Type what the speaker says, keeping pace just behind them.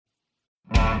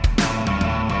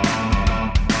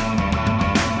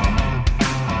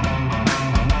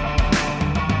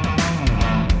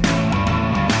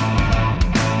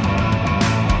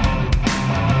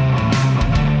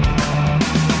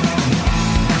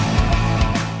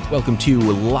Welcome to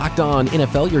Locked On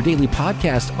NFL, your daily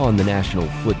podcast on the National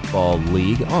Football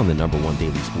League on the number one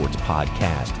daily sports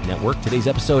podcast network. Today's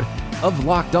episode of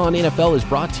Locked On NFL is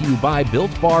brought to you by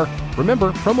Built Bar.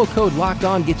 Remember, promo code Locked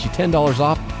On gets you $10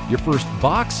 off your first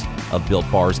box of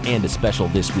Built Bars, and a special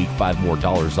this week, $5 more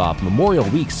off Memorial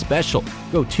Week special.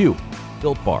 Go to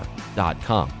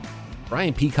BuiltBar.com.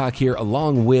 Brian Peacock here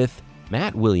along with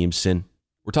Matt Williamson.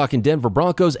 We're talking Denver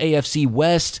Broncos, AFC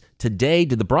West. Today,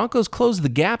 did the Broncos close the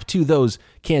gap to those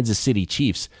Kansas City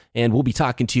Chiefs? And we'll be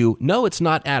talking to, no, it's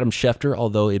not Adam Schefter,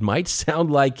 although it might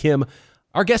sound like him.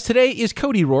 Our guest today is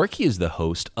Cody Roark. He is the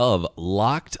host of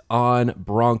Locked On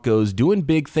Broncos, doing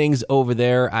big things over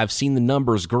there. I've seen the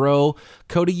numbers grow.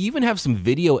 Cody, you even have some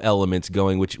video elements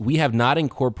going, which we have not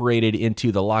incorporated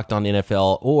into the Locked On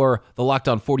NFL or the Locked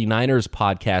On 49ers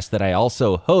podcast that I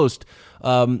also host.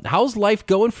 How's life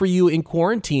going for you in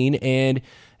quarantine, and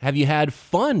have you had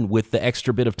fun with the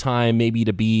extra bit of time maybe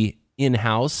to be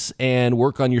in-house and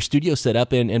work on your studio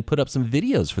setup and put up some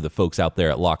videos for the folks out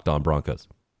there at Locked On Broncos?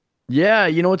 Yeah,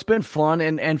 it's been fun,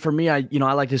 and for me, I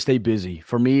like to stay busy.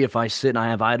 For me, if I sit and I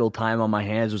have idle time on my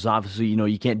hands, there's obviously,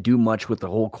 you can't do much with the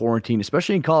whole quarantine,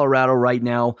 especially in Colorado right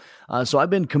now. So I've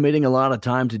been committing a lot of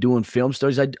time to doing film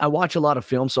studies. I watch a lot of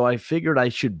film, so I figured I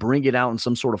should bring it out in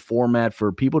some sort of format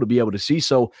for people to be able to see.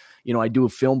 So, I do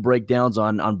film breakdowns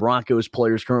on Broncos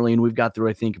players currently, and we've got through,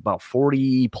 I think, about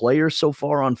 40 players so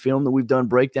far on film that we've done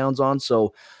breakdowns on.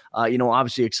 So,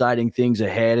 obviously exciting things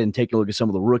ahead and taking a look at some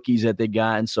of the rookies that they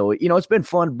got. And so, it's been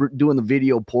fun doing the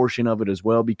video portion of it as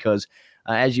well, because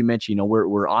as you mentioned,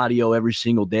 we're audio every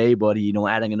single day, but,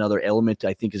 adding another element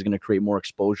I think is going to create more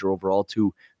exposure overall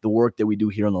to the work that we do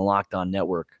here on the Locked On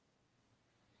Network.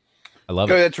 I love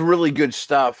it. That's really good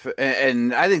stuff.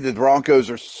 And I think the Broncos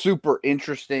are super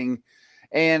interesting.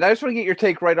 And I just want to get your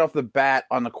take right off the bat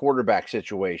on the quarterback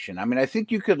situation. I mean, I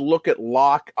think you could look at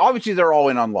Locke. Obviously, they're all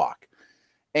in on Locke.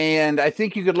 And I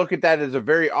think you could look at that as a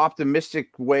very optimistic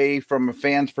way from a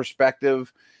fan's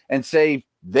perspective and say,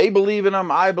 they believe in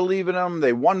him. I believe in him.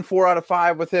 They won 4 out of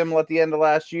 5 with him at the end of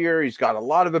last year. He's got a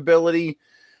lot of ability.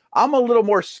 I'm a little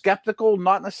more skeptical,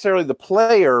 not necessarily the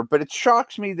player, but it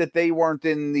shocks me that they weren't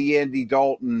in the Andy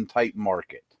Dalton type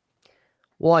market.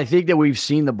 Well, I think that we've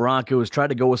seen the Broncos try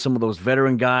to go with some of those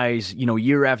veteran guys,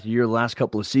 year after year, the last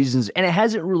couple of seasons, and it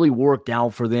hasn't really worked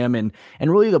out for them. And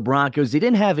really the Broncos, they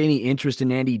didn't have any interest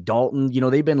in Andy Dalton.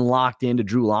 They've been locked into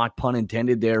Drew Lock, pun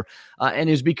intended there.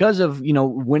 And it's because of,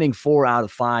 winning 4 out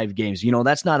of 5 games.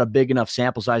 That's not a big enough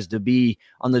sample size to be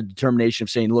on the determination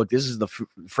of saying, look, this is the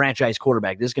franchise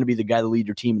quarterback. This is going to be the guy to lead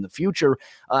your team in the future.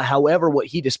 However, what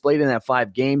he displayed in that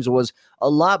 5 games was a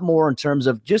lot more in terms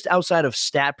of just outside of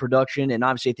stat production. And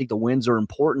obviously I think the wins are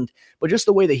important, but just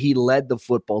the way that he led the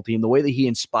football team, the way that he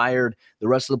inspired the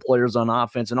rest of the players on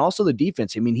offense and also the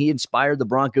defense. I mean, he inspired the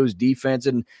Broncos defense,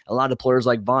 and a lot of players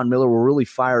like Von Miller were really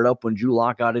fired up when Drew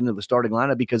Lock got into the starting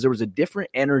lineup because there was a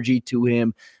different energy to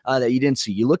him that you didn't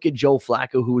see. You look at Joe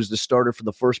Flacco, who was the starter for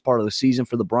the first part of the season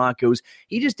for the Broncos.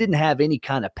 He just didn't have any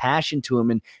kind of passion to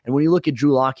him. And when you look at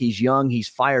Drew Lock, he's young, he's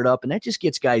fired up, and that just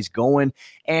gets guys going.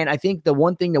 And I think the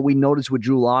one thing that we noticed with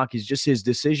Drew Lock is just his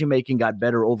decision-making got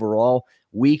better overall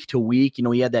week to week.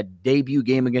 He had that debut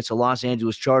game against the Los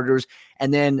Angeles Chargers.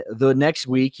 And then the next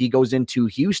week, he goes into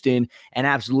Houston and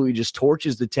absolutely just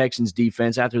torches the Texans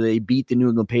defense after they beat the New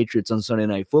England Patriots on Sunday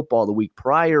Night Football the week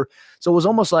prior. So it was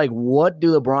almost like, what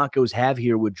do the Broncos have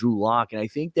here with Drew Lock? And I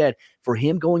think that for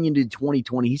him going into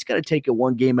 2020, he's got to take it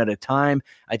one game at a time.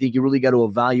 I think you really got to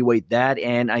evaluate that.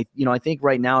 And I think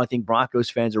right now, I think Broncos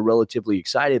fans are relatively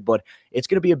excited, but it's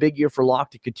going to be a big year for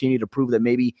Lock to continue to prove that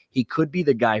maybe he could be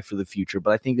the guy for the future.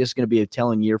 But I think this is going to be a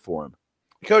telling year for him.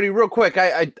 Cody, real quick,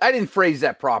 I didn't phrase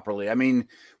that properly. I mean,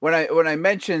 when I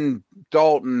mentioned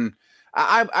Dalton,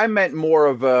 I meant more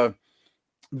of a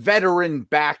veteran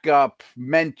backup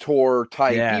mentor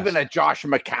type, yes. Even a Josh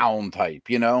McCown type,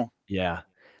 Yeah.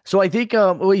 So I think,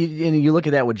 and you look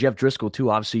at that with Jeff Driscoll too.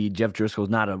 Obviously, Jeff Driscoll is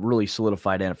not a really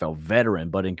solidified NFL veteran,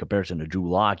 but in comparison to Drew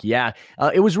Lock,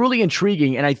 it was really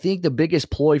intriguing. And I think the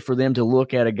biggest ploy for them to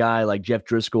look at a guy like Jeff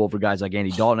Driscoll over guys like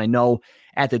Andy Dalton, I know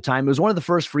at the time it was one of the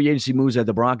first free agency moves that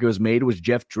the Broncos made was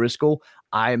Jeff Driscoll.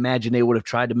 I imagine they would have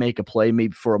tried to make a play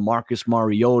maybe for a Marcus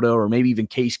Mariota or maybe even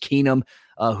Case Keenum,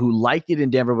 who liked it in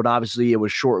Denver, but obviously it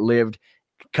was short-lived.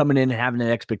 Coming in and having an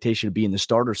expectation of being the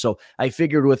starter. So I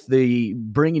figured with the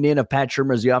bringing in of Pat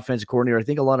Shurmur as the offensive coordinator, I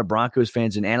think a lot of Broncos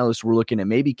fans and analysts were looking at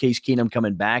maybe Case Keenum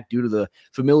coming back due to the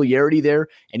familiarity there,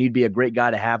 and he'd be a great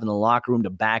guy to have in the locker room to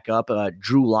back up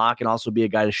Drew Lock and also be a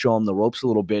guy to show him the ropes a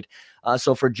little bit.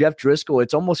 So for Jeff Driscoll,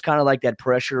 it's almost kind of like that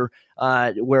pressure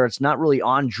where it's not really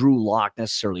on Drew Lock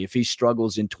necessarily if he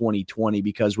struggles in 2020,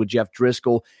 because with Jeff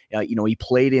Driscoll, he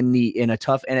played in a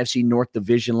tough NFC North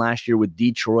division last year with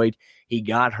Detroit. He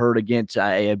got hurt against,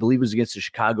 I believe it was against the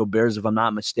Chicago Bears, if I'm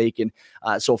not mistaken.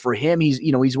 So for him,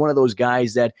 he's one of those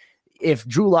guys that if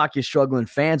Drew Lock is struggling,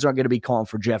 fans aren't going to be calling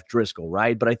for Jeff Driscoll,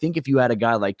 right? But I think if you had a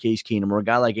guy like Case Keenum or a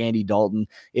guy like Andy Dalton,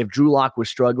 if Drew Lock was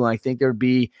struggling, I think there'd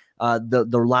be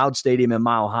the loud stadium in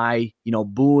Mile High,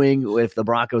 booing if the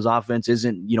Broncos offense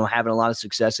isn't, having a lot of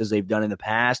success as they've done in the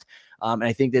past. And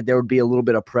I think that there would be a little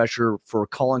bit of pressure for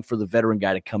calling for the veteran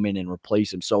guy to come in and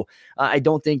replace him. So I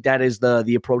don't think that is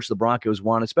the approach the Broncos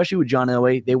want, especially with John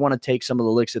Elway. They want to take some of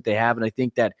the licks that they have. And I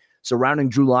think that surrounding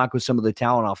Drew Lock with some of the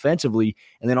talent offensively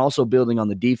and then also building on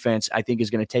the defense, I think is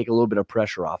going to take a little bit of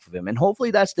pressure off of him. And hopefully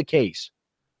that's the case.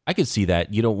 I could see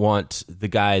that. You don't want the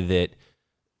guy that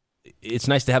it's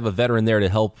nice to have a veteran there to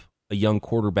help a young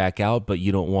quarterback out, but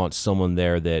you don't want someone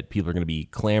there that people are going to be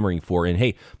clamoring for. And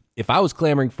hey, if I was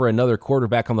clamoring for another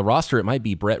quarterback on the roster, it might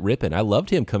be Brett Rippon. I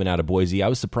loved him coming out of Boise. I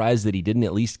was surprised that he didn't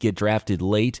at least get drafted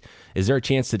late. Is there a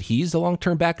chance that he's a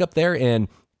long-term backup there? And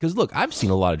because, look, I've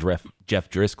seen a lot of Jeff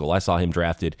Driscoll. I saw him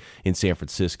drafted in San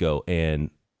Francisco,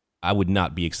 and I would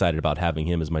not be excited about having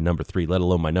him as my number 3, let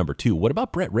alone my number 2. What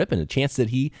about Brett Rippon? A chance that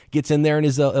he gets in there and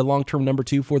is a long-term number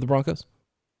 2 for the Broncos?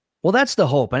 Well, that's the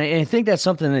hope, and I think that's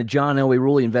something that John Elway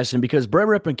really invested in, because Brett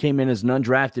Rippon came in as an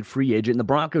undrafted free agent, and the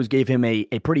Broncos gave him a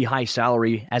pretty high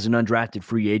salary as an undrafted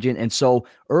free agent. And so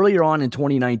earlier on in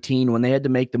 2019, when they had to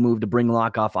make the move to bring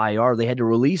Lock off IR, they had to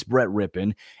release Brett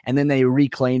Rippon, and then they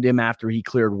reclaimed him after he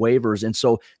cleared waivers. And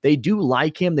so they do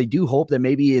like him. They do hope that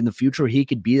maybe in the future he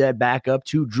could be that backup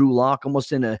to Drew Lock,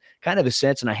 almost in a kind of a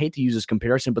sense, and I hate to use this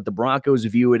comparison, but the Broncos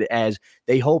view it as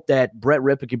they hope that Brett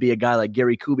Rippon could be a guy like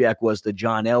Gary Kubiak was to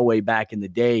John Elway back in the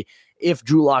day, if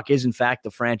Drew Lock is in fact the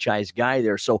franchise guy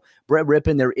there. So Brett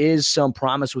Rippon, there is some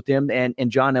promise with him, and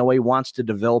John Elway wants to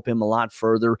develop him a lot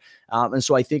further. And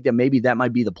so I think that maybe that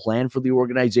might be the plan for the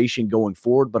organization going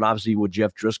forward. But obviously with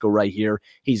Jeff Driscoll right here,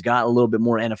 he's got a little bit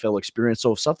more NFL experience.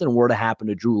 So if something were to happen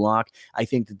to Drew Lock, I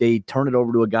think that they turn it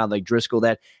over to a guy like Driscoll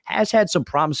that has had some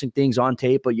promising things on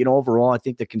tape. But, overall, I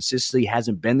think the consistency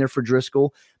hasn't been there for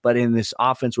Driscoll. But in this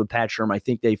offense with Pat Shermer, I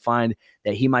think they find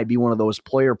that he might be one of those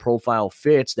player profile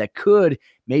fits that could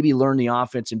maybe learn the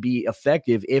offense and be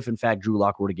effective if, in fact, Drew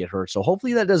Lock were to get hurt. So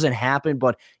hopefully that doesn't happen.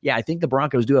 But, yeah, I think the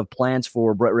Broncos do have plans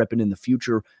for Brett Rippon in the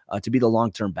future to be the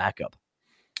long-term backup.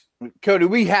 Cody,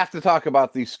 we have to talk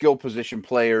about these skill position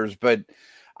players, but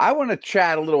I want to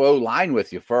chat a little O-line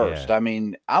with you first. Yeah. I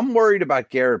mean, I'm worried about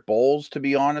Garrett Bowles, to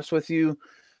be honest with you.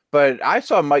 But I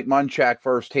saw Mike Munchak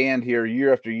firsthand here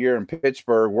year after year in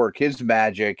Pittsburgh work his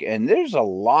magic, and there's a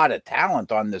lot of talent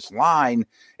on this line,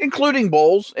 including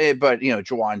Bowles, but,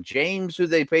 Juwan James, who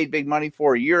they paid big money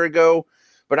for a year ago.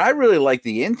 But I really like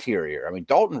the interior. I mean,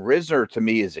 Dalton Risner, to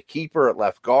me, is a keeper at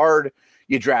left guard.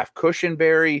 You draft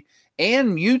Cushenberry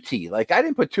and Muti. Like, I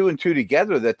didn't put 2 and 2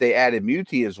 together that they added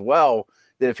Muti as well,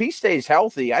 that if he stays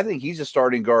healthy, I think he's a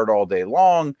starting guard all day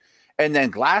long. And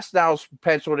then Glasnow's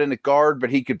penciled in at guard,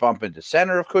 but he could bump into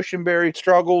center if Cushenberry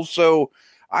struggles. So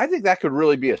I think that could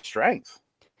really be a strength.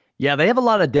 Yeah, they have a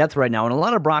lot of depth right now. And a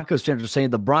lot of Broncos fans are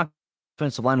saying the Broncos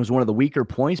offensive line was one of the weaker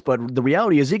points, but the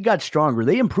reality is it got stronger.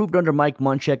 They improved under Mike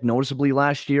Munchak noticeably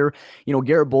last year.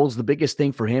 Garrett Bowles, the biggest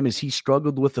thing for him is he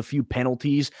struggled with a few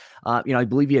penalties. I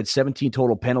believe he had 17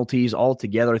 total penalties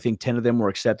altogether. I think 10 of them were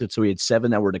accepted, so he had 7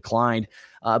 that were declined.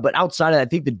 But outside of that, I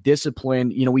think the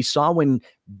discipline, we saw when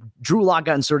Drew Lock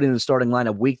got inserted in the starting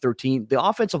lineup week 13, the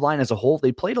offensive line as a whole,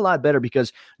 they played a lot better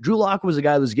because Drew Lock was a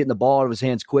guy that was getting the ball out of his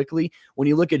hands quickly. When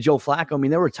you look at Joe Flacco, I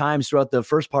mean, there were times throughout the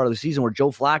first part of the season where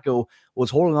Joe Flacco was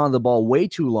holding on to the ball way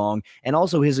too long, and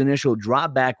also his initial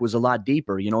drop back was a lot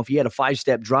deeper. If he had a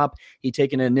 5-step drop, he'd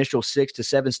take an initial 6 to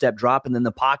 7-step drop, and then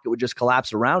the pocket would just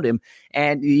collapse around him.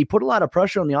 And he put a lot of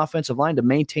pressure on the offensive line to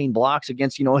maintain blocks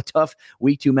against, a tough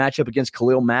week 2 matchup against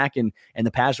Khalil Mack and the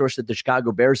pass rush that the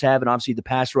Chicago Bears have, and obviously the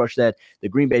pass rush that the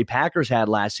Green Bay Packers had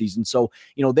last season. So,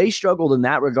 they struggled in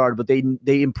that regard, but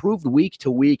they improved week to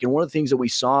week. And one of the things that we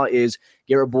saw is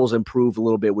Garrett Bowles improved a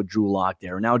little bit with Drew Lock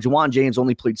there. Now, Juwan James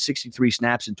only played 63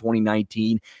 snaps in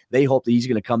 2019. They hope that he's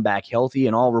going to come back healthy,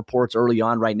 and all reports early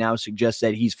on right now suggest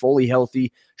that he's fully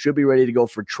healthy, should be ready to go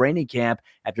for training camp.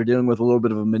 after dealing with a little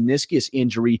bit of a meniscus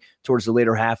injury towards the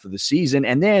later half of the season.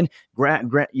 And then,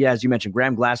 as you mentioned,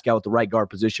 Graham Glasgow at the right guard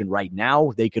position right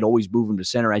now. They could always move him to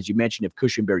center, as you mentioned, if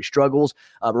Cushenberry struggles.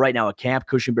 But right now at camp,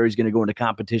 Cushenberry is going to go into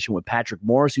competition with Patrick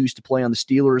Morris, who used to play on the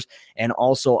Steelers, and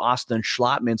also Austin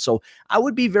Schlottman. So I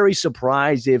would be very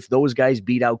surprised if those guys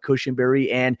beat out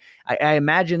Cushenberry, and I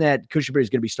imagine that Cushenberry is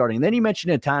going to be starting. And then you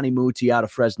mentioned Netani Muti out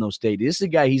of Fresno State. This is a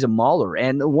guy, he's a mauler.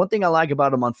 And the one thing I like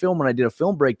about him on film when I did a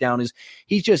film breakdown is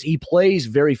he plays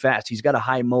very fast. He's got a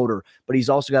high motor, but he's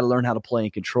also got to learn how to play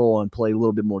in control and play a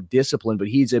little bit more disciplined. But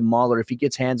he's a mauler. If he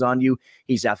gets hands on you,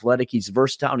 he's athletic, he's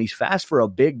versatile, and he's fast for a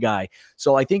big guy.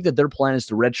 So I think that their plan is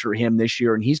to redshirt him this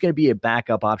year, and he's going to be a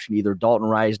backup option, either Dalton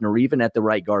Risner or even at the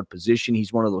right guard position.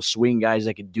 He's one of those swing guys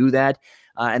that can do that.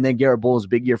 And then Garrett Bowles,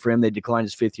 big year for him. They declined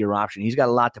his fifth-year option. He's got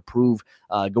a lot to prove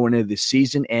going into this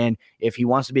season. And if he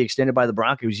wants to be extended by the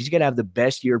Broncos, he's going to have the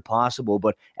best year possible.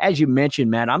 But as you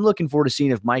mentioned, Matt, I'm looking forward to seeing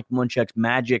if Mike Munchak's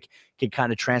magic can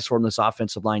kind of transform this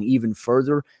offensive line even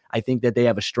further. I think that they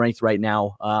have a strength right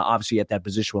now, obviously at that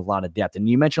position with a lot of depth. And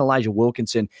you mentioned Elijah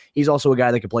Wilkinson. He's also a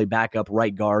guy that can play backup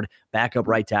right guard, backup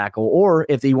right tackle, or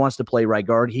if he wants to play right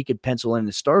guard, he could pencil in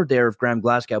the start there if Graham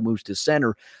Glasgow moves to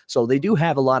center. So they do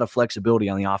have a lot of flexibility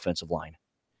on the offensive line.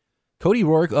 Cody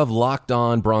Roark of Locked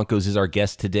On Broncos is our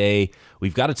guest today.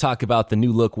 We've got to talk about the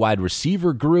new look wide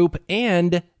receiver group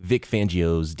and Vic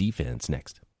Fangio's defense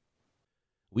next.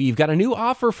 We've got a new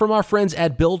offer from our friends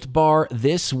at Built Bar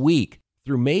this week.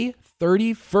 Through May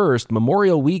 31st,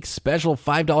 Memorial Week special,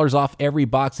 $5 off every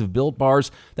box of Built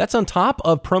Bars. That's on top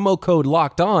of promo code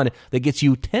Locked On that gets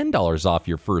you $10 off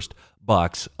your first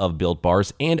box of Built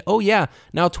Bars. And oh yeah,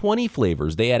 now 20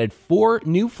 flavors. They added 4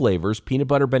 new flavors: peanut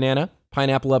butter banana,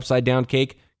 pineapple upside down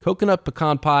cake, coconut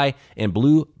pecan pie, and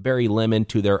blueberry lemon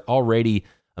to their already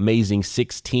amazing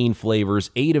 16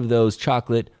 flavors. 8 of those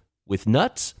chocolate with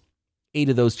nuts, 8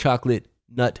 of those chocolate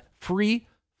nut-free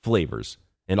flavors.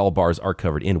 And all bars are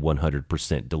covered in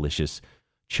 100% delicious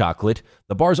chocolate.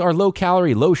 The bars are low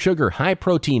calorie, low sugar, high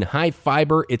protein, high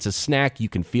fiber. It's a snack you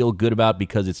can feel good about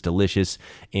because it's delicious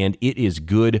and it is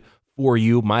good for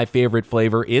you. My favorite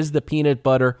flavor is the peanut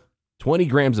butter. 20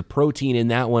 grams of protein in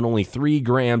that one, only 3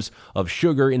 grams of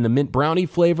sugar in the mint brownie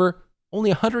flavor,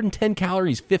 only 110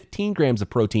 calories, 15 grams of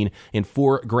protein, and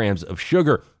 4 grams of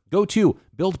sugar. Go to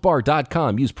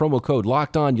BuiltBar.com. Use promo code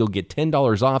LOCKEDON. You'll get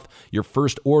 $10 off your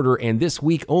first order. And this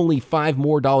week, only $5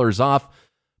 more off.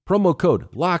 Promo code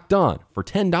LOCKEDON for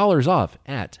 $10 off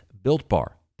at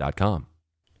BuiltBar.com.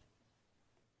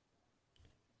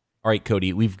 All right,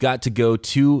 Cody, we've got to go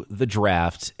to the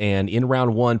draft. And in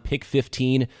round 1, pick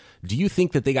 15, do you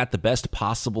think that they got the best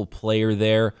possible player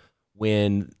there?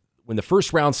 When the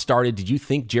first round started, did you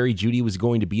think Jerry Jeudy was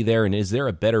going to be there? And is there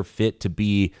a better fit to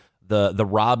be the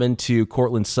Robin to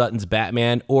Courtland Sutton's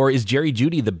Batman, or is Jerry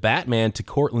Jeudy the Batman to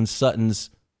Courtland Sutton's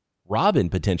Robin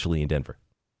potentially in Denver?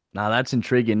 Now that's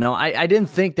intriguing. No, I didn't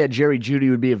think that Jerry Jeudy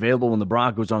would be available when the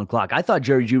Broncos were on the clock. I thought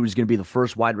Jerry Jeudy was going to be the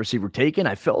first wide receiver taken.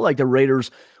 I felt like the Raiders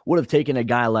would have taken a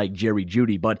guy like Jerry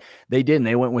Jeudy, but they didn't.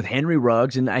 They went with Henry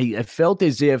Ruggs, and I felt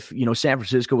as if, San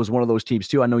Francisco was one of those teams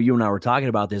too. I know you and I were talking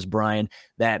about this, Brian,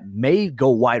 that may go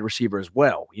wide receiver as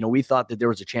well. We thought that there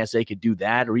was a chance they could do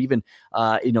that, or even,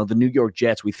 the New York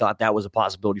Jets, we thought that was a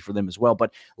possibility for them as well.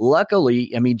 But luckily,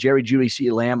 Jerry Jeudy,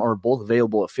 CeeDee Lamb are both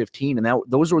available at 15, and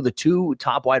those were the 2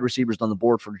 top wide receivers on the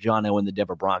board for John Elway and the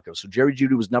Denver Broncos. So Jerry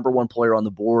Jeudy was number 1 player on the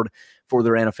board for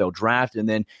their NFL draft, and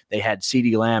then they had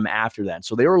CeeDee Lamb after that.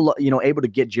 So they were, able to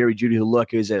get Jerry Jeudy,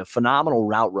 who is a phenomenal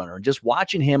route runner. And just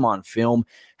watching him on film,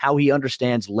 how he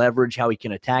understands leverage, how he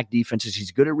can attack defenses.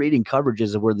 He's good at reading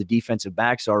coverages of where the defensive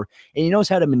backs are, and he knows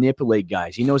how to manipulate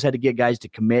guys. He knows how to get guys to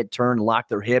commit, turn, lock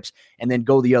their hips, and then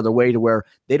go the other way to where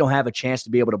they don't have a chance to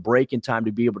be able to break in time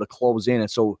to be able to close in.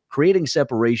 And so creating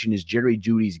separation is Jerry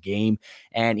Jeudy's game,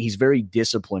 and he's very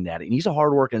disciplined at it. And he's a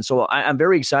hard worker. And so I'm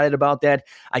very excited about that.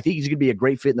 I think he's going to be a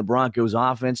great fit in the Broncos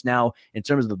offense. Now, in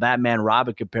terms of the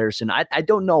Batman-Robin comparison, I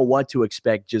don't know what to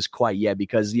expect just quite yet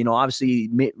because, obviously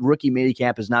rookie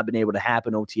minicamp has not been able to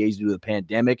happen, OTAs due to the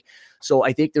pandemic. So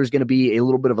I think there's going to be a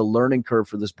little bit of a learning curve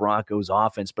for this Broncos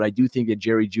offense, but I do think that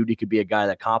Jerry Jeudy could be a guy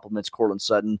that complements Courtland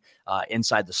Sutton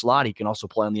inside the slot. He can also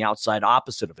play on the outside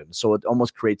opposite of him. So it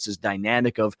almost creates this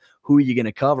dynamic of who are you going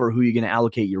to cover, who are you going to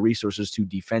allocate your resources to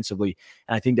defensively.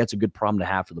 And I think that's a good problem to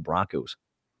have for the Broncos.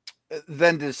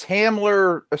 Then does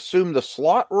Hamler assume the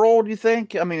slot role, do you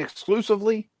think?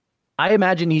 Exclusively? I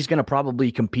imagine he's going to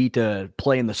probably compete to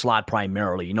play in the slot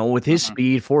primarily. With his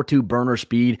speed, 4.2 burner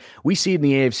speed, we see in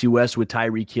the AFC West with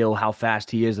Tyreek Hill how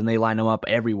fast he is, and they line him up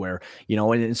everywhere.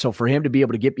 And so for him to be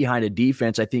able to get behind a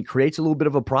defense, I think creates a little bit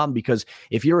of a problem, because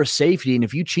if you're a safety and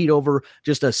if you cheat over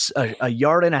just a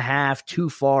yard and a half too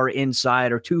far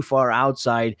inside or too far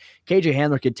outside, KJ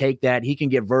Hamler could take that. He can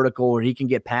get vertical or he can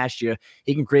get past you.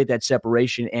 He can create that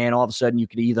separation, and all of a sudden you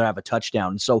could either have a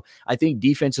touchdown. So I think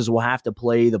defenses will have to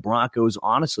play the Broncos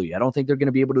honestly. I don't think they're going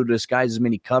to be able to disguise as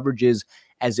many coverages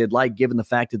as they'd like, given the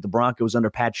fact that the Broncos under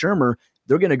Pat Shurmur,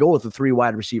 they're going to go with a 3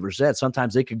 wide receiver set.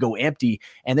 Sometimes they could go empty,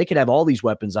 and they could have all these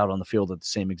weapons out on the field at the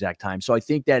same exact time. So I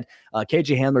think that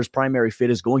KJ Hamler's primary fit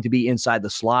is going to be inside the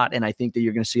slot, and I think that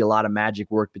you're going to see a lot of magic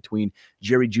work between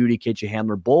Jerry Jeudy, KJ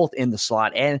Hamler, both in the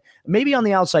slot and maybe on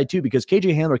the outside too, because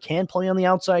KJ Hamler can play on the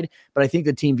outside, but I think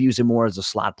the team views him more as a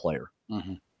slot player.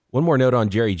 Mm-hmm. One more note on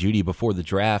Jerry Jeudy before the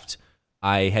draft.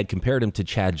 I had compared him to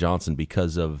Chad Johnson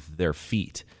because of their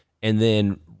feet. And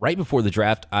then right before the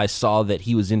draft, I saw that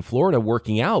he was in Florida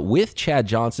working out with Chad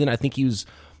Johnson. I think he was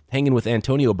hanging with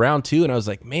Antonio Brown too. And I was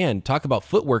like, man, talk about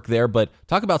footwork there, but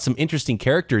talk about some interesting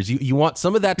characters. You want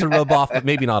some of that to rub off, but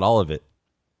maybe not all of it.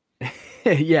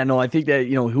 Yeah, no, I think that,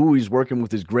 who he's working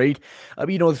with is great.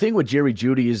 The thing with Jerry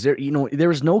Jeudy is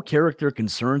there's no character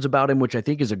concerns about him, which I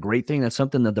think is a great thing. That's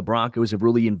something that the Broncos have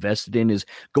really invested in, is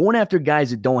going after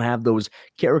guys that don't have those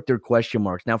character question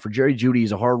marks. Now, for Jerry Jeudy,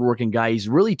 he's a hardworking guy. He's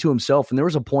really to himself. And there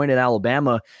was a point at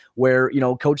Alabama where,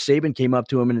 Coach Saban came up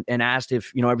to him and asked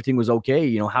if, everything was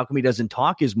okay. How come he doesn't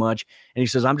talk as much? And he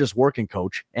says, I'm just working,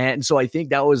 coach. And so I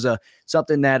think that was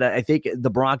something that I think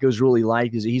the Broncos really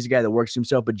liked, is he's a guy that works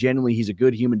himself, but generally he's a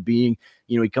good human being.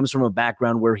 He comes from a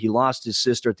background where he lost his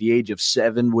sister at the age of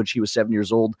 7 when she was 7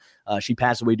 years old. She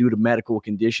passed away due to medical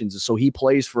conditions. And so he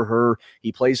plays for her.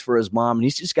 He plays for his mom, and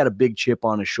he's just got a big chip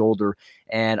on his shoulder.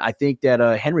 And I think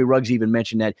that Henry Ruggs even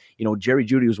mentioned that, Jerry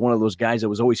Jeudy was one of those guys that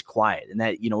was always quiet, and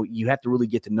that, you have to really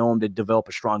get to know him to develop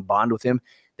a strong bond with him.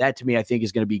 That, to me, I think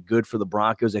is going to be good for the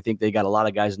Broncos. I think they got a lot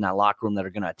of guys in that locker room that are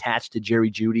going to attach to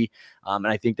Jerry Jeudy, and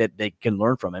I think that they can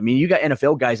learn from him. I mean, you got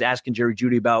NFL guys asking Jerry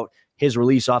Jeudy about his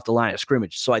release off the line of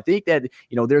scrimmage. So I think that,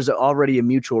 there's already a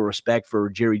mutual respect for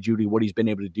Jerry Jeudy, what he's been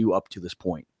able to do up to this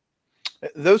point.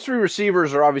 Those 3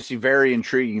 receivers are obviously very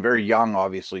intriguing, very young,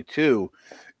 obviously, too.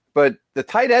 But the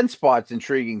tight end spot's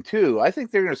intriguing, too. I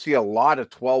think they're going to see a lot of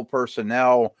 12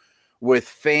 personnel, with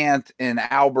Fant and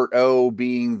Albert O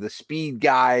being the speed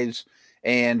guys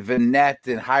and Vannett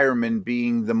and Hireman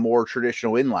being the more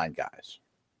traditional inline guys.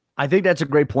 I think that's a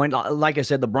great point. Like I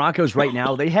said, the Broncos right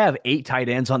now, they have 8 tight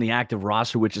ends on the active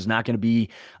roster, which is not going to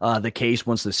be the case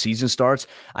once the season starts.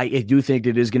 I do think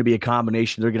it is going to be a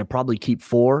combination. They're going to probably keep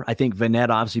 4. I think Vannett,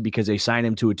 obviously, because they signed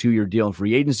him to a 2-year deal in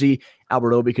free agency.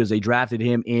 Albert O, because they drafted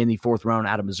him in the 4th round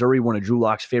out of Missouri, one of Drew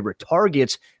Lock's favorite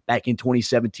targets back in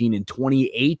 2017 and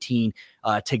 2018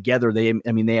 together. They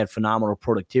had phenomenal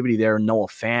productivity there. Noah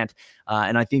Fant.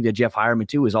 And I think that Jeff Hireman,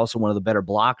 too, is also one of the better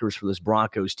blockers for this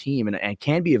Broncos team and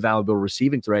can be a valuable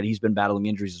receiving threat. He's been battling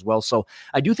injuries as well. So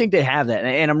I do think they have that.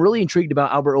 And I'm really intrigued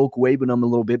about Albert Okwuegbunam a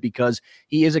little bit, because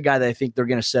he is a guy that I think they're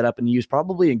going to set up and use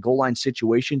probably in goal line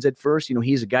situations at first.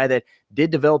 He's a guy that did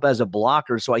develop as a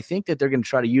blocker. So I think that they're going to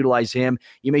try to utilize him.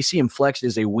 You may see him flexed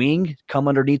as a wing, come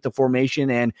underneath the formation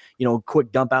and,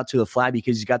 quick dump out to the flat,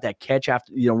 because he's got that catch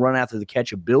after, run after the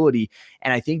catch ability.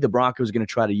 And I think the Broncos are going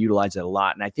to try to utilize that a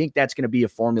lot. And I think that's going to be a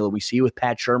formula we see with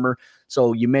Pat Shurmur.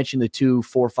 So you mentioned the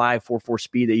 2.45, 4.4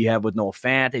 speed that you have with Noah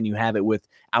Fant, and you have it with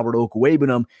Albert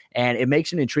Okwuegbunam, and it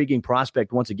makes an intriguing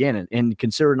prospect once again. And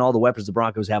considering all the weapons the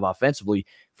Broncos have offensively,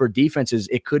 for defenses,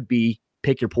 it could be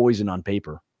pick your poison on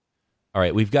paper. All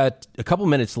right, we've got a couple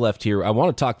minutes left here. I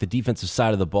want to talk the defensive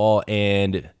side of the ball.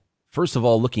 And first of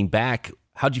all, looking back,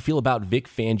 how'd you feel about Vic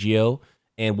Fangio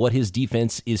and what his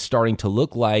defense is starting to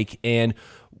look like? And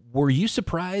were you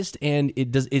surprised? And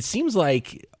it seems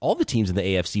like all the teams in the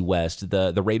AFC West,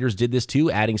 the Raiders did this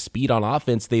too, adding speed on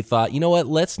offense. They thought, you know what,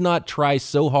 let's not try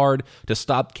so hard to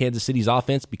stop Kansas City's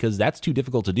offense, because that's too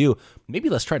difficult to do. Maybe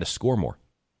let's try to score more.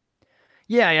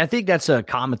 Yeah, I think that's a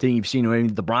common thing you've seen. I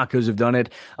mean, the Broncos have done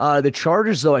it. The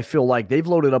Chargers, though, I feel like they've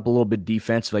loaded up a little bit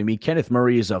defensively. I mean, Kenneth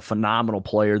Murray is a phenomenal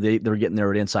player. They're getting there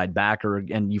at inside backer,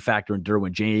 and you factor in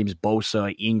Derwin James,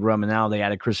 Bosa, Ingram, and now they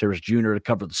added Chris Harris Jr. to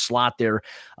cover the slot there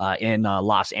in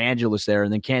Los Angeles there.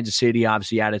 And then Kansas City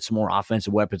obviously added some more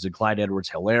offensive weapons in Clyde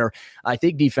Edwards-Helaire. I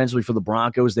think defensively for the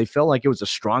Broncos, they felt like it was a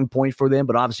strong point for them,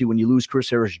 but obviously when you lose Chris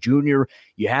Harris Jr.,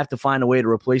 you have to find a way to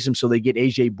replace him, so they get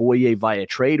A.J. Bouye via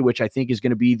trade, which I think is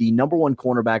going to be the number one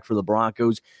cornerback for the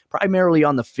Broncos, primarily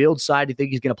on the field side. I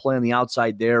think he's going to play on the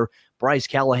outside there. Bryce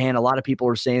Callahan, a lot of people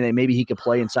are saying that maybe he could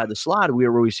play inside the slot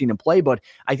where we've seen him play, but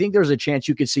I think there's a chance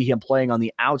you could see him playing on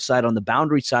the outside, on the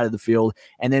boundary side of the field,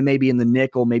 and then maybe in the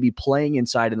nickel, maybe playing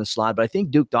inside in the slot. But I think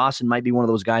Duke Dawson might be one of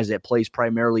those guys that plays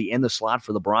primarily in the slot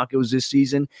for the Broncos this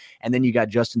season. And then you got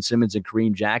Justin Simmons and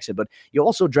Kareem Jackson. But you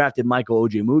also drafted Michael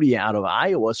Ojemudia out of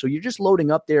Iowa, so you're just loading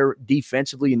up there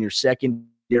defensively in your secondary.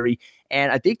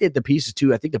 And I think that the pieces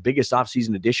too, I think the biggest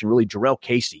offseason addition, really, Jarrell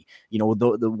Casey,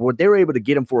 what they were able to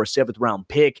get him for a 7th round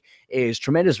pick is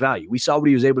tremendous value. We saw what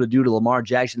he was able to do to Lamar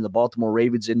Jackson and the Baltimore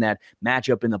Ravens in that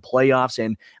matchup in the playoffs.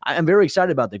 And I'm very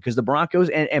excited about that because the Broncos,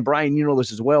 and Brian, you know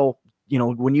this as well,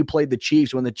 when you played the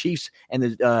Chiefs, when the Chiefs and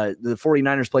the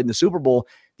 49ers played in the Super Bowl,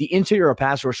 the interior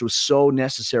pass rush was so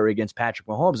necessary against Patrick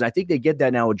Mahomes. And I think they get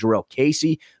that now with Jarrell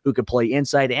Casey, who could play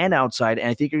inside and outside. And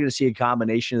I think you're going to see a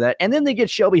combination of that. And then they get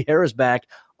Shelby Harris back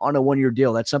on a 1-year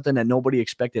deal. That's something that nobody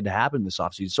expected to happen this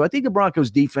offseason. So I think the Broncos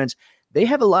defense, they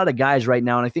have a lot of guys right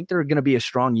now, and I think they're going to be a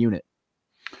strong unit.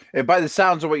 And by the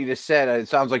sounds of what you just said, it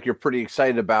sounds like you're pretty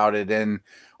excited about it. And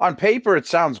on paper, it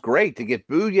sounds great to get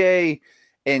Bouye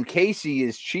and Casey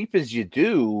as cheap as you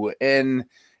do. And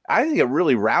I think it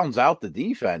really rounds out the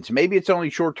defense. Maybe it's only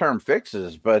short-term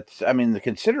fixes, but I mean,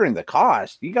 considering the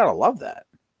cost, you got to love that.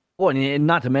 Well, and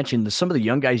not to mention some of the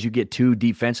young guys you get too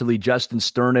defensively. Justin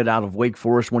Sternett out of Wake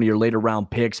Forest, one of your later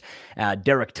round picks.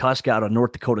 Derek Tusk out of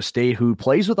North Dakota State, who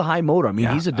plays with a high motor. I mean,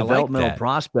 he's a developmental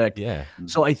prospect. Yeah.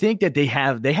 So I think that they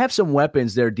have some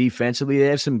weapons there defensively. They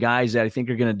have some guys that I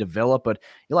think are going to develop. But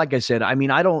like I said, I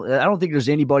mean, I don't think there's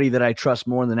anybody that I trust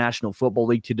more in the National Football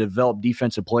League to develop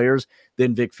defensive players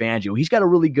than Vic Fangio. He's got a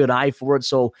really good eye for it.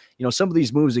 So, some of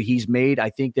these moves that he's made, I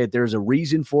think that there's a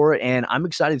reason for it, and I'm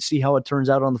excited to see how it turns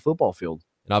out on the football field.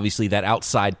 And obviously that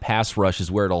outside pass rush is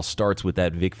where it all starts with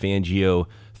that Vic Fangio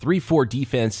 3-4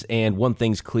 defense. And one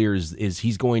thing's clear is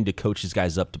he's going to coach his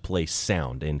guys up to play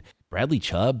sound. And Bradley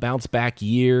Chubb, bounce back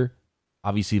year.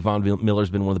 Obviously Von Miller's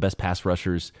been one of the best pass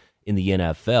rushers in the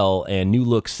NFL, and new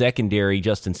look secondary,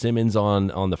 Justin Simmons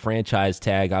on the franchise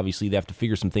tag. Obviously they have to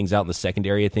figure some things out in the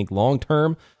secondary, I think, long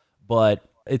term, but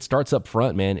it starts up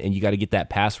front, man, and you got to get that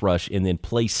pass rush and then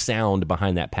play sound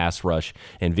behind that pass rush.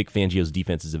 And Vic Fangio's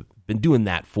defenses have been doing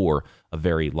that for a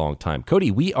very long time. Cody,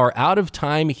 we are out of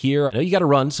time here. I know you got to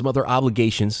run some other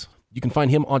obligations. You can find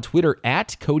him on Twitter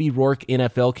at Cody Rourke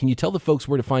NFL. Can you tell the folks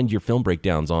where to find your film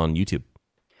breakdowns on YouTube?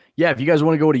 Yeah, if you guys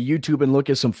want to go to YouTube and look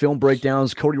at some film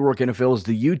breakdowns, Cody Rourke NFL is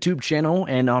the YouTube channel,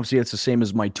 and obviously it's the same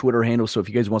as my Twitter handle, so if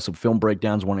you guys want some film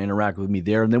breakdowns, want to interact with me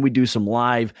there, and then we do some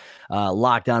live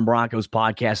Locked On Broncos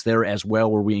podcast there as well,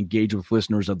 where we engage with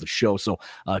listeners of the show. So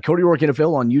Cody Rourke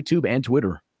NFL on YouTube and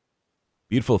Twitter.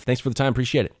 Beautiful. Thanks for the time.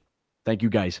 Appreciate it. Thank you,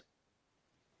 guys.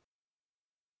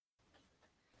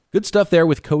 Good stuff there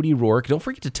with Cody Rourke. Don't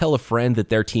forget to tell a friend that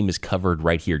their team is covered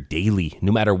right here daily, no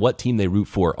matter what team they root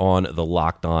for on the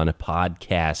Locked On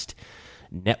Podcast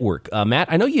Network.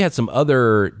 Matt, I know you had some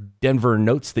other Denver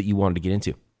notes that you wanted to get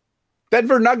into.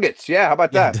 Denver Nuggets. Yeah, how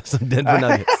about that? Some Denver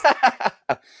Nuggets.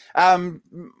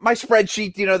 My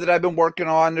spreadsheet, that I've been working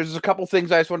on, there's a couple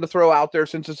things I just wanted to throw out there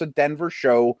since it's a Denver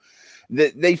show.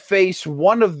 That they face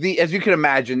one of the, as you can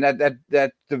imagine,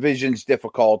 that division's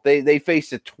difficult. They face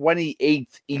the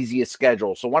 28th easiest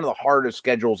schedule, so one of the hardest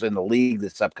schedules in the league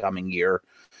this upcoming year.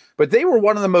 But they were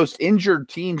one of the most injured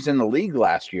teams in the league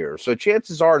last year, so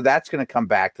chances are that's going to come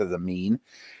back to the mean.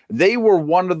 They were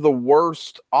one of the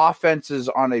worst offenses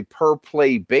on a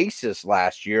per-play basis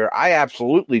last year. I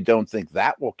absolutely don't think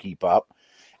that will keep up.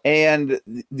 And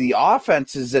the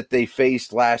offenses that they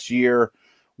faced last year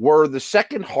were the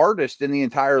second hardest in the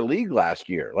entire league last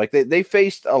year. Like they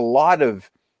faced a lot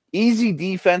of easy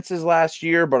defenses last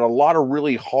year, but a lot of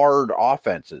really hard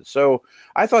offenses. So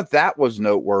I thought that was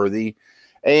noteworthy.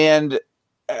 And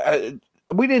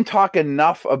we didn't talk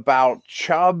enough about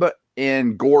Chubb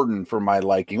and Gordon for my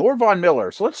liking, or Von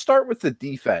Miller. So let's start with the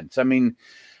defense. I mean,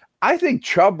 I think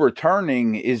Chubb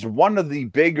returning is one of the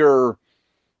bigger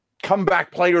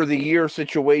comeback player of the year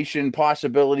situation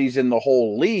possibilities in the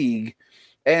whole league.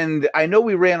 And I know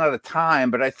we ran out of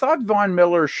time, but I thought Von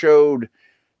Miller showed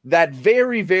that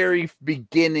very, very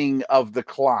beginning of the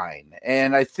climb.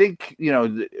 And I think,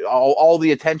 all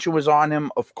the attention was on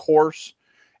him, of course,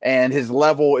 and his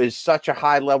level is such a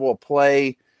high level of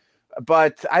play.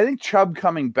 But I think Chubb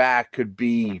coming back could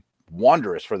be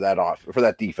wondrous for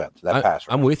that defense, that pass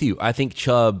rush. I'm with you. I think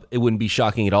Chubb, it wouldn't be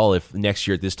shocking at all if next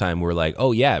year at this time we're like,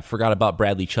 oh yeah, forgot about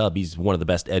Bradley Chubb. He's one of the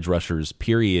best edge rushers,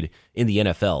 period, in the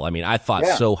NFL. I mean, I thought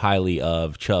so highly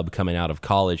of Chubb coming out of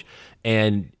college.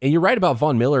 And you're right about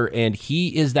Von Miller, and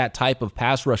he is that type of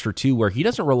pass rusher too, where he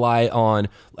doesn't rely on,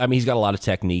 I mean, he's got a lot of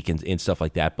technique and stuff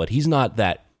like that, but he's not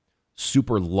that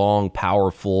super long,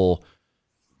 powerful,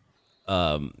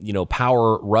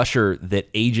 power rusher that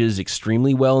ages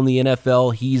extremely well in the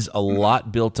NFL. He's a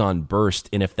lot built on burst,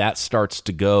 and if that starts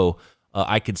to go,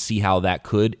 I could see how that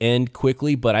could end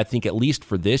quickly, but I think at least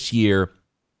for this year,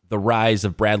 the rise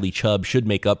of Bradley Chubb should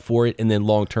make up for it, and then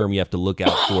long-term you have to look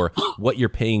out for what you're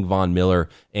paying Von Miller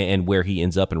and where he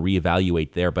ends up and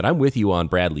reevaluate there. But I'm with you on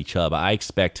Bradley Chubb. I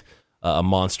expect a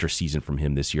monster season from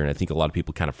him this year, and I think a lot of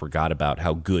people kind of forgot about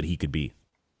how good he could be.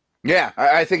 Yeah,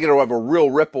 I think it'll have a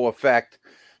real ripple effect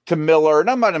to Miller, and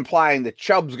I'm not implying that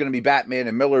Chubb's going to be Batman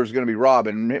and Miller's going to be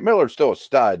Robin. Miller's still a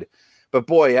stud, but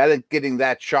boy, I think getting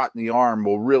that shot in the arm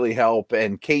will really help,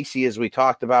 and Casey, as we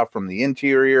talked about, from the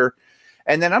interior.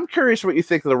 And then I'm curious what you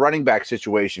think of the running back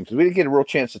situation, because we didn't get a real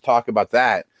chance to talk about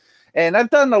that. And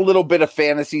I've done a little bit of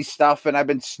fantasy stuff, and I've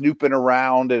been snooping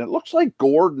around, and it looks like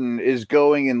Gordon is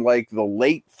going in like the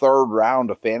late third round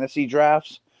of fantasy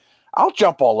drafts. I'll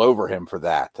jump all over him for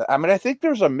that. I mean, I think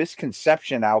there's a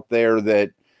misconception out there that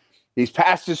he's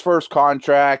past his first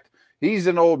contract. He's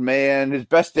an old man. His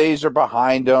best days are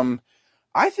behind him.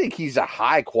 I think he's a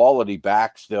high-quality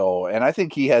back still, and I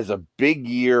think he has a big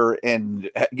year and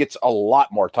gets a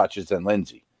lot more touches than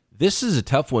Lindsey. This is a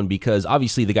tough one because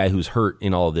obviously the guy who's hurt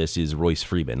in all of this is Royce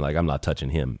Freeman. Like, I'm not touching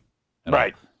him at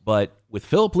all. But with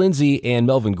Phillip Lindsay and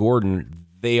Melvin Gordon,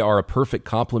 they are a perfect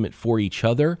complement for each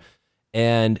other,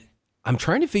 and I'm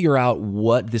trying to figure out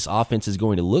what this offense is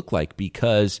going to look like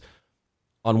because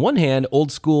on one hand,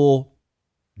 old school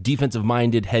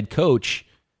defensive-minded head coach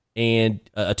and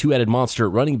a two-headed monster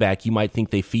at running back, you might think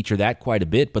they feature that quite a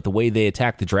bit, but the way they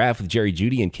attacked the draft with Jerry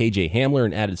Jeudy and KJ Hamler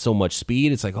and added so much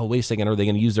speed, it's like, oh, wait a second, are they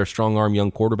going to use their strong-arm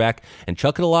young quarterback and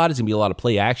chuck it a lot? Is going to be a lot of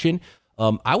play action?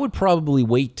 I would probably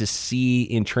wait to see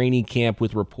in training camp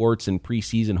with reports and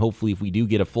preseason, hopefully if we do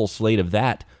get a full slate of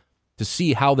that, to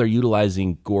see how they're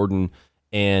utilizing Gordon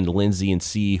and Lindsey and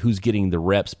see who's getting the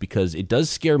reps, because it does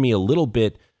scare me a little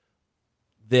bit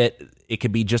that it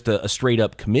could be just a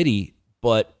straight-up committee.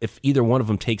 But if either one of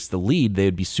them takes the lead, they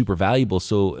would be super valuable.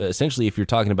 So essentially, if you're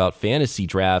talking about fantasy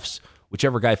drafts,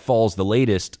 whichever guy falls the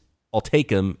latest, I'll take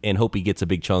him and hope he gets a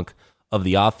big chunk of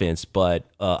the offense. But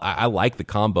I like the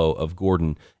combo of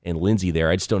Gordon and Lindsey there.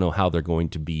 I just don't know how they're going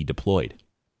to be deployed.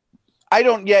 I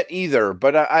don't yet either,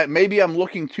 but maybe I'm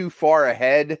looking too far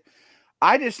ahead.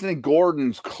 I just think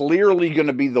Gordon's clearly going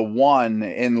to be the one,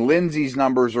 and Lindsey's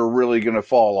numbers are really going to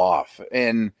fall off.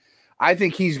 And I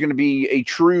think he's going to be a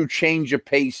true change of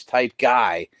pace type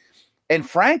guy. And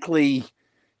frankly,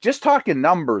 just talking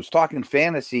numbers, talking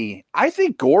fantasy, I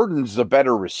think Gordon's a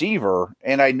better receiver,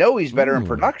 and I know he's better in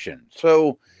production.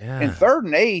 So in 3rd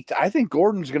and 8, I think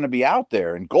Gordon's going to be out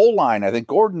there. In goal line, I think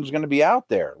Gordon's going to be out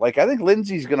there. Like, I think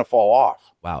Lindsey's going to fall off.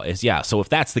 Wow. So if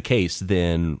that's the case,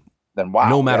 then wow,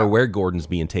 no matter where Gordon's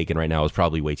being taken right now is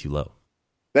probably way too low.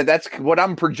 That's what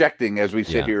I'm projecting as we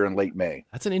sit here in late May.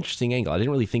 That's an interesting angle. I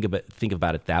didn't really think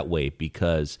about it that way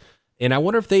because, and I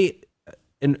wonder if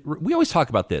and we always talk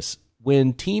about this,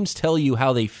 when teams tell you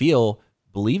how they feel,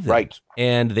 believe them. Right.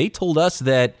 And they told us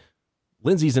that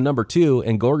Lindsey's a number 2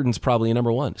 and Gordon's probably a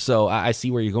number 1. So I see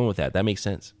where you're going with that. That makes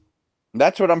sense.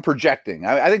 That's what I'm projecting.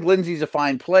 I think Lindsey's a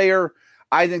fine player.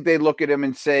 I think they look at him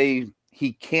and say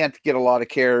he can't get a lot of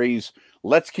carries.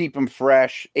 Let's keep him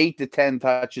fresh, 8 to 10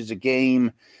 touches a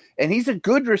game. And he's a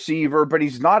good receiver, but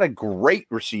he's not a great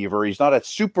receiver. He's not a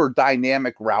super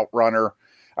dynamic route runner.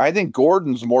 I think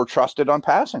Gordon's more trusted on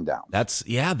passing down. That's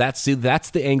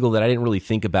the angle that I didn't really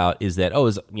think about, is that,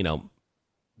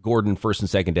 Gordon 1st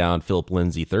and 2nd down, Phillip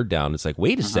Lindsay 3rd down. It's like,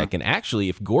 wait a second. Actually,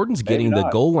 if Gordon's getting the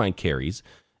goal line carries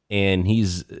and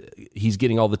he's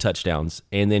getting all the touchdowns,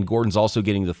 and then Gordon's also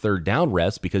getting the 3rd down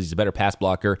reps because he's a better pass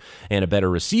blocker and a better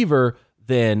receiver,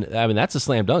 then, that's a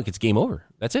slam dunk. It's game over.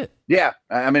 That's it. Yeah,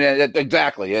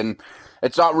 exactly. And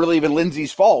it's not really even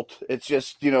Lindsey's fault. It's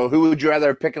just, who would you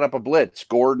rather picking up a blitz,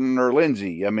 Gordon or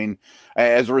Lindsey?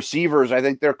 As receivers, I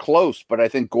think they're close, but I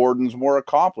think Gordon's more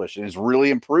accomplished and has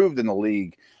really improved in the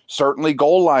league. Certainly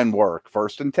goal line work,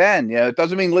 1st and 10. Yeah, it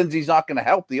doesn't mean Lindsey's not going to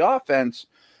help the offense,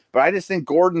 but I just think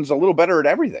Gordon's a little better at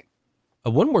everything.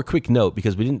 One more quick note,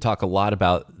 because we didn't talk a lot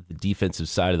about the defensive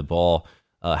side of the ball.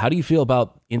 How do you feel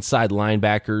about inside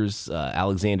linebackers,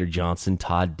 Alexander Johnson,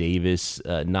 Todd Davis?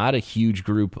 Not a huge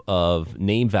group of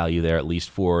name value there, at least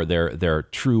for their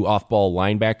true off-ball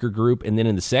linebacker group. And then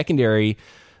in the secondary,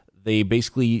 they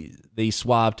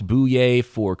swapped Bouye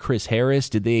for Chris Harris.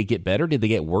 Did they get better? Did they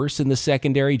get worse in the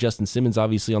secondary? Justin Simmons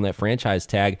obviously on that franchise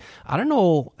tag. I don't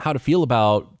know how to feel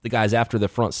about the guys after the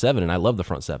front seven, and I love the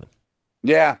front seven.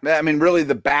 Yeah, I mean, really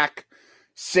the back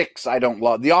six I don't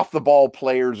love. The off-the-ball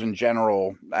players in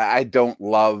general, I don't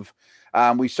love.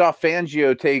 We saw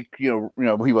Fangio take, you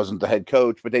know, he wasn't the head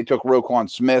coach, but they took Roquan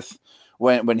Smith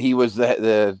when he was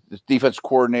the defense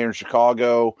coordinator in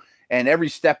Chicago. And every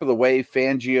step of the way,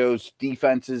 Fangio's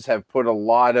defenses have put a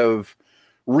lot of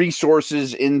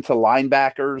resources into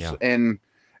linebackers. Yeah. And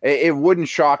it wouldn't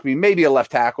shock me, maybe a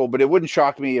left tackle, but it wouldn't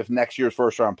shock me if next year's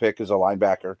first-round pick is a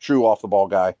linebacker, true off-the-ball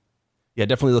guy. Yeah,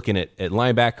 definitely looking at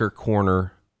linebacker,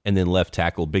 corner, and then left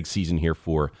tackle. Big season here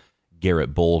for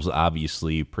Garrett Bowles,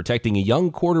 obviously. Protecting a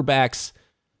young quarterback's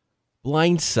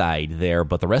blind side there,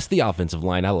 but the rest of the offensive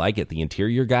line, I like it. The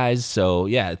interior guys. So,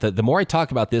 yeah, the more I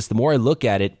talk about this, the more I look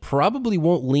at it, probably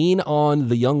won't lean on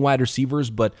the young wide receivers,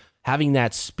 but having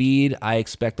that speed, I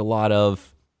expect a lot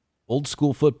of old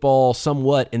school football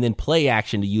somewhat, and then play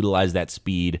action to utilize that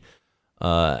speed.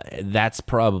 That's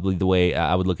probably the way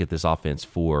I would look at this offense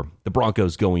for the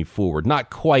Broncos going forward.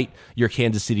 Not quite your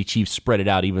Kansas City Chiefs spread it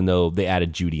out, even though they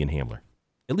added Judy and Hamler.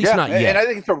 At least not yet. And I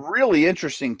think it's a really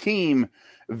interesting team,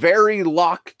 very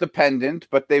lock dependent,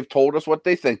 but they've told us what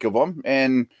they think of them,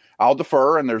 and I'll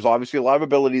defer, and there's obviously a lot of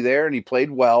ability there, and he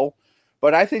played well,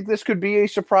 but I think this could be a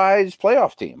surprise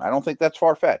playoff team. I don't think that's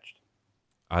far-fetched.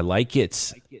 I like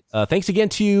it. Thanks again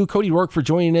to Cody Rourke for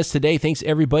joining us today. Thanks,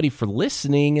 everybody, for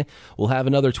listening. We'll have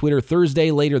another Twitter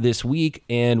Thursday later this week,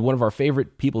 and one of our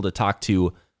favorite people to talk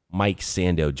to, Mike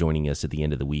Sando, joining us at the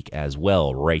end of the week as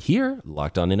well, right here,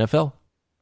 Locked On NFL.